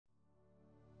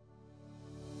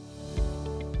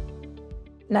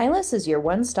Nylas is your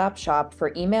one-stop shop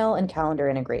for email and calendar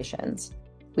integrations.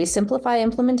 We simplify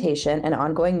implementation and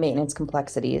ongoing maintenance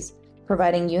complexities,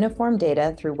 providing uniform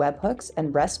data through webhooks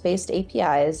and REST-based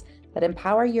APIs that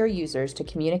empower your users to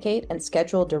communicate and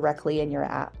schedule directly in your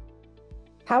app.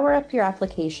 Power up your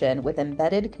application with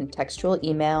embedded contextual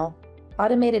email,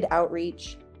 automated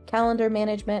outreach, calendar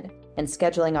management, and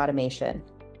scheduling automation.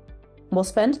 We'll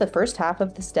spend the first half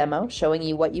of this demo showing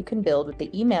you what you can build with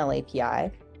the email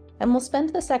API, and we'll spend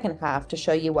the second half to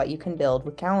show you what you can build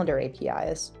with calendar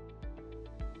APIs.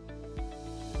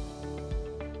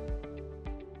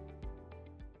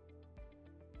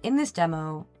 In this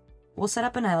demo, we'll set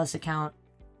up a Nylas account,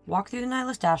 walk through the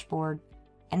Nylas dashboard,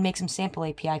 and make some sample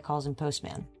API calls in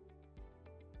Postman.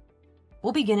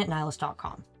 We'll begin at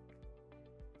nylas.com.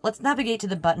 Let's navigate to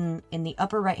the button in the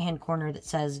upper right-hand corner that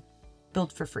says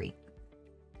Build for Free.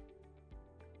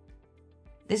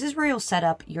 This is where you'll set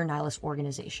up your Nylas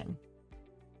organization.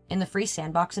 In the free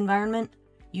sandbox environment,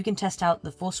 you can test out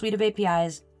the full suite of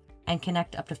APIs and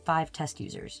connect up to 5 test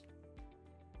users.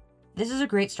 This is a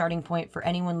great starting point for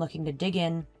anyone looking to dig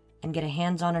in and get a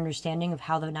hands-on understanding of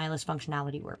how the Nylas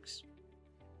functionality works.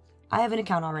 I have an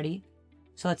account already,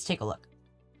 so let's take a look.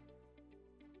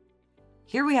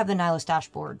 Here we have the Nylas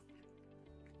dashboard.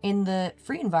 In the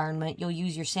free environment, you'll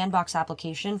use your sandbox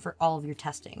application for all of your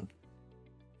testing.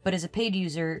 But as a paid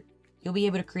user, you'll be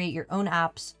able to create your own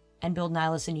apps and build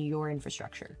Nylas into your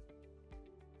infrastructure.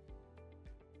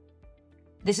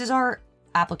 This is our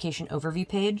application overview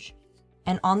page,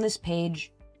 and on this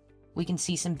page, we can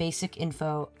see some basic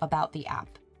info about the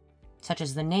app, such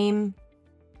as the name,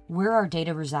 where our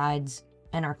data resides,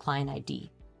 and our client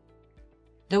ID.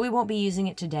 Though we won't be using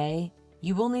it today,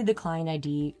 you will need the client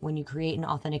ID when you create an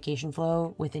authentication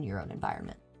flow within your own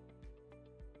environment.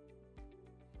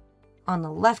 On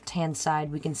the left-hand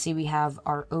side, we can see we have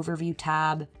our Overview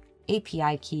tab,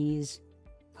 API keys,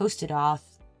 Hosted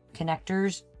Auth,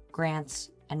 Connectors,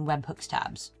 Grants, and Webhooks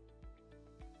tabs.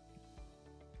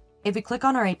 If we click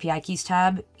on our API Keys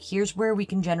tab, here's where we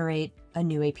can generate a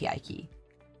new API key.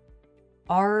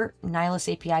 Our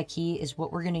Nylas API key is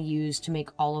what we're going to use to make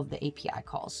all of the API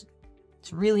calls.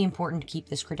 It's really important to keep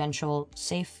this credential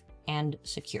safe and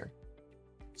secure.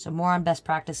 So more on best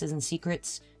practices and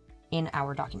secrets in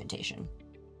our documentation.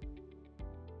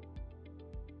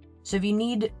 So if you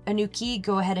need a new key,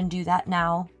 go ahead and do that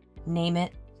now, name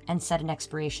it, and set an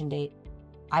expiration date.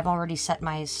 I've already set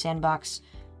my sandbox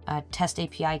test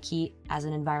API key as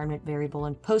an environment variable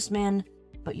in Postman,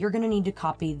 but you're going to need to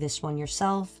copy this one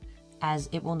yourself, as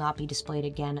it will not be displayed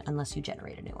again unless you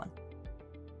generate a new one.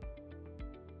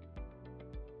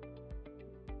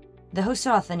 The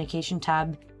Hosted Authentication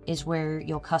tab is where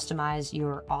you'll customize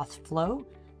your auth flow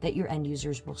that your end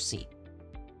users will see.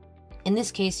 In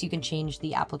this case, you can change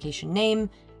the application name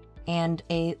and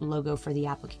a logo for the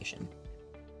application.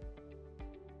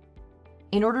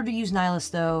 In order to use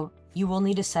Nylas, though, you will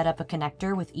need to set up a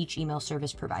connector with each email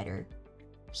service provider.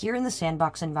 Here in the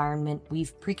sandbox environment,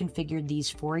 we've pre-configured these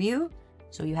for you,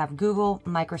 so you have Google,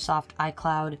 Microsoft,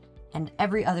 iCloud, and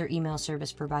every other email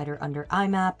service provider under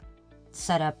IMAP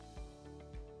set up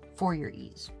for your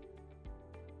ease.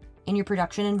 In your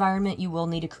production environment, you will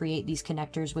need to create these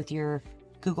connectors with your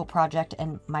Google Project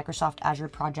and Microsoft Azure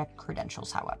Project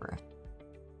credentials, however.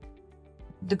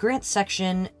 The Grants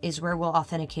section is where we'll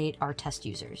authenticate our test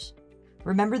users.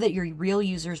 Remember that your real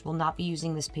users will not be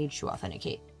using this page to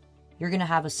authenticate. You're going to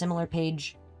have a similar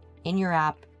page in your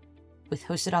app with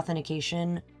hosted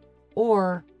authentication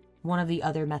or one of the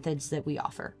other methods that we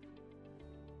offer.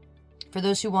 For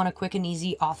those who want a quick and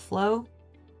easy auth flow,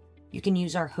 you can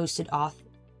use our hosted auth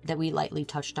that we lightly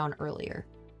touched on earlier.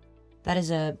 That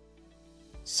is a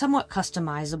somewhat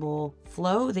customizable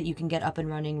flow that you can get up and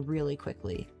running really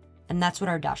quickly, and that's what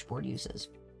our dashboard uses.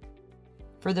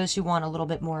 For those who want a little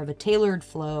bit more of a tailored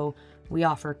flow, we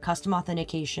offer custom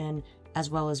authentication as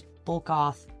well as bulk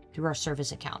auth through our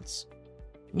service accounts.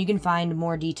 And you can find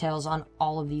more details on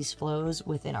all of these flows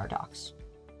within our docs.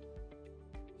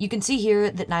 You can see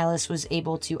here that Nylas was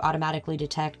able to automatically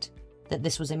detect that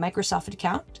this was a Microsoft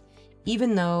account,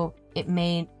 even though it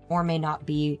may or may not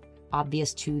be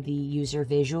obvious to the user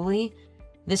visually.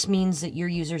 This means that your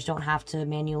users don't have to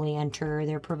manually enter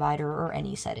their provider or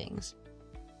any settings.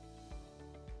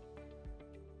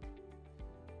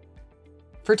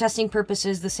 For testing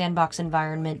purposes, the sandbox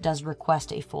environment does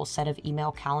request a full set of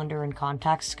email, calendar, and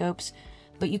contact scopes,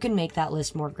 but you can make that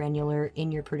list more granular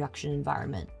in your production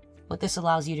environment. What this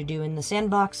allows you to do in the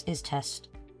sandbox is test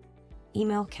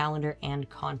email, calendar, and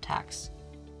contacts.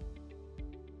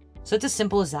 So it's as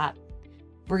simple as that.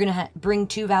 We're going to bring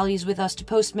 2 values with us to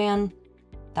Postman.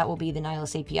 That will be the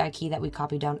Nylas API key that we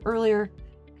copied down earlier,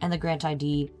 and the grant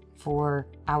ID for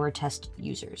our test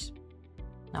users.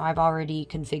 Now I've already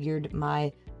configured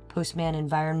my Postman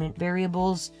environment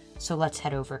variables, so let's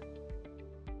head over.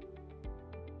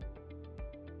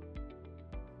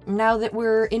 Now that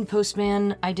we're in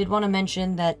Postman, I did want to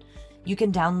mention that you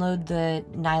can download the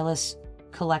Nylas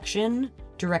collection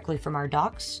directly from our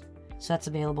docs. So that's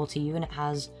available to you, and it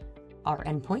has our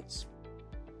endpoints.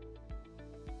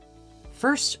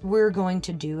 First, we're going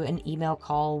to do an email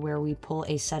call where we pull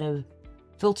a set of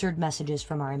filtered messages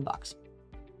from our inbox.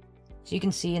 So you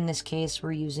can see in this case,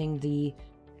 we're using the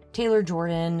Taylor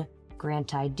Jordan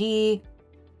grant ID,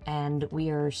 and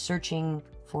we are searching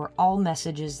for all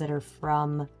messages that are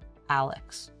from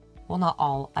Alex. Well, not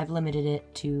all. I've limited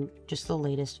it to just the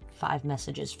latest 5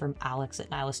 messages from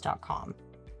alex@nylas.com.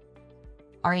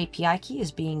 Our API key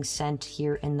is being sent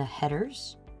here in the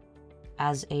headers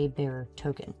as a bearer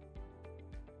token.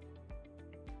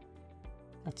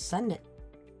 Let's send it.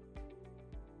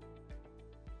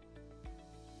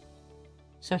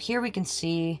 So here we can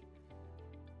see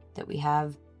that we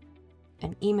have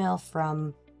an email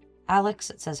from Alex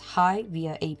that says hi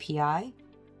via API.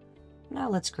 Now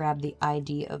let's grab the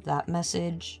ID of that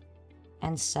message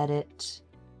and set it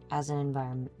as an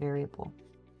environment variable.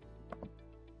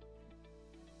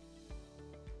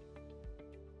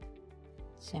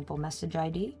 Sample message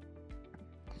ID.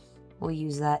 We'll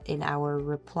use that in our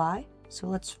reply. So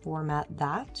let's format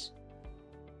that.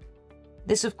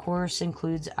 This, of course,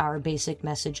 includes our basic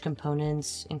message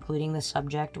components, including the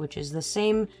subject, which is the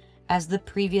same as the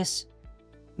previous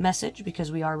message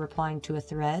because we are replying to a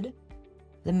thread,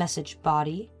 the message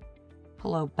body,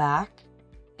 hello back,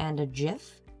 and a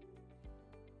GIF,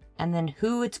 and then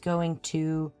who it's going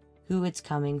to, who it's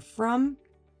coming from,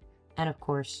 and of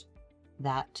course,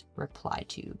 that reply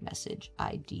to message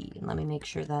ID. And let me make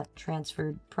sure that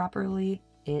transferred properly.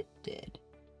 It did.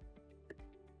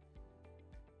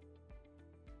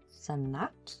 Send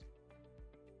that.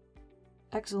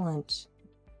 Excellent.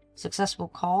 Successful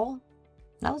call.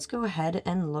 Now let's go ahead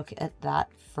and look at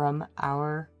that from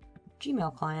our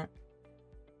Gmail client.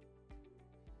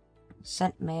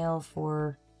 Sent mail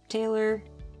for Taylor.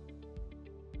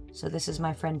 So this is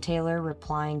my friend Taylor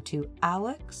replying to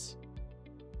Alex.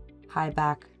 Hi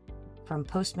back from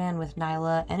Postman with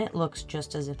Nyla, and it looks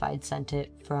just as if I'd sent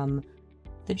it from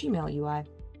the Gmail UI.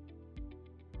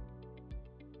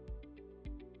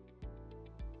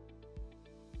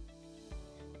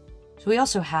 So we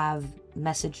also have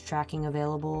message tracking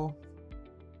available.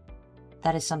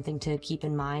 That is something to keep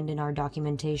in mind in our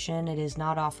documentation. It is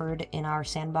not offered in our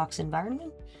sandbox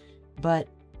environment, but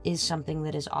is something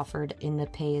that is offered in the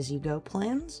pay-as-you-go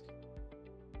plans.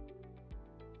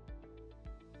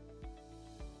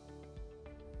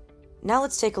 Now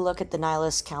let's take a look at the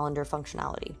Nylas calendar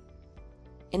functionality.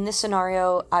 In this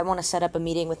scenario, I want to set up a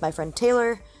meeting with my friend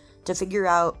Taylor to figure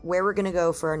out where we're going to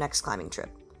go for our next climbing trip.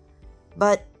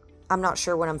 But I'm not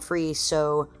sure when I'm free,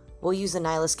 so we'll use the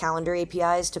Nylas calendar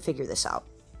APIs to figure this out.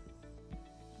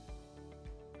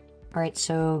 Alright,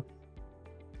 so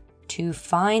to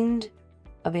find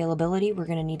availability, we're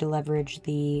going to need to leverage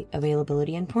the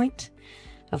availability endpoint,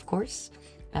 of course,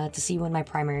 to see when my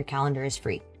primary calendar is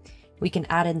free. We can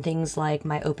add in things like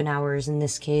my open hours, in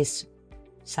this case,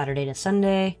 Saturday to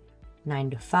Sunday, 9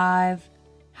 to 5,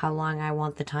 how long I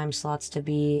want the time slots to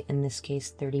be, in this case,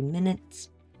 30 minutes.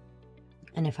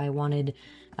 And if I wanted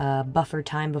buffer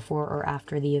time before or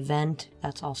after the event,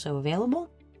 that's also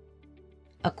available.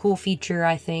 A cool feature,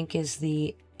 I think, is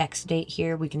the X date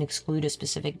here. We can exclude a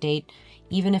specific date,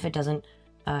 even if it doesn't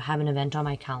have an event on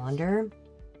my calendar.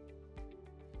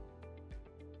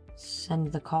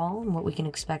 Send the call, and what we can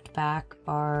expect back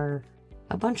are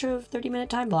a bunch of 30-minute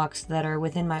time blocks that are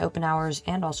within my open hours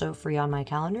and also free on my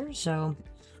calendar. So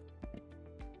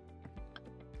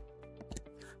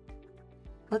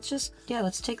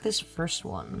let's take this first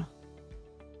one.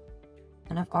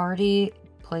 And I've already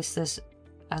placed this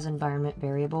as environment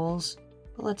variables,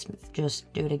 but let's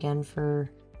just do it again for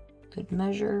good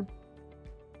measure.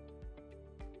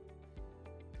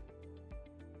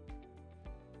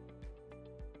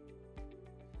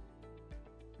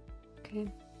 Okay,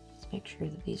 let's make sure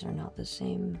that these are not the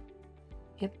same.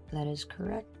 Yep, that is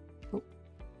correct. Oh.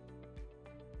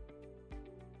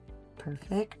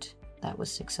 Perfect. That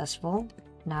was successful.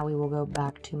 Now we will go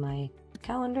back to my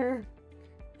calendar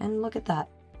and look at that.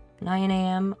 9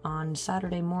 a.m. on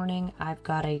Saturday morning, I've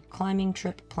got a climbing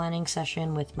trip planning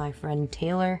session with my friend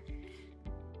Taylor.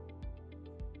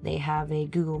 They have a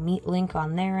Google Meet link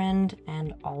on their end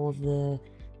and all of the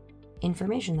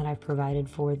information that I've provided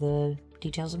for the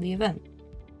details of the event.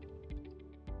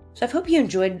 So I hope you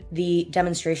enjoyed the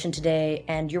demonstration today,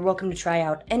 and you're welcome to try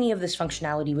out any of this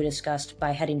functionality we discussed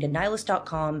by heading to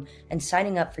Nylas.com and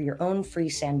signing up for your own free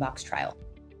sandbox trial.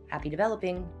 Happy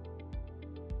developing!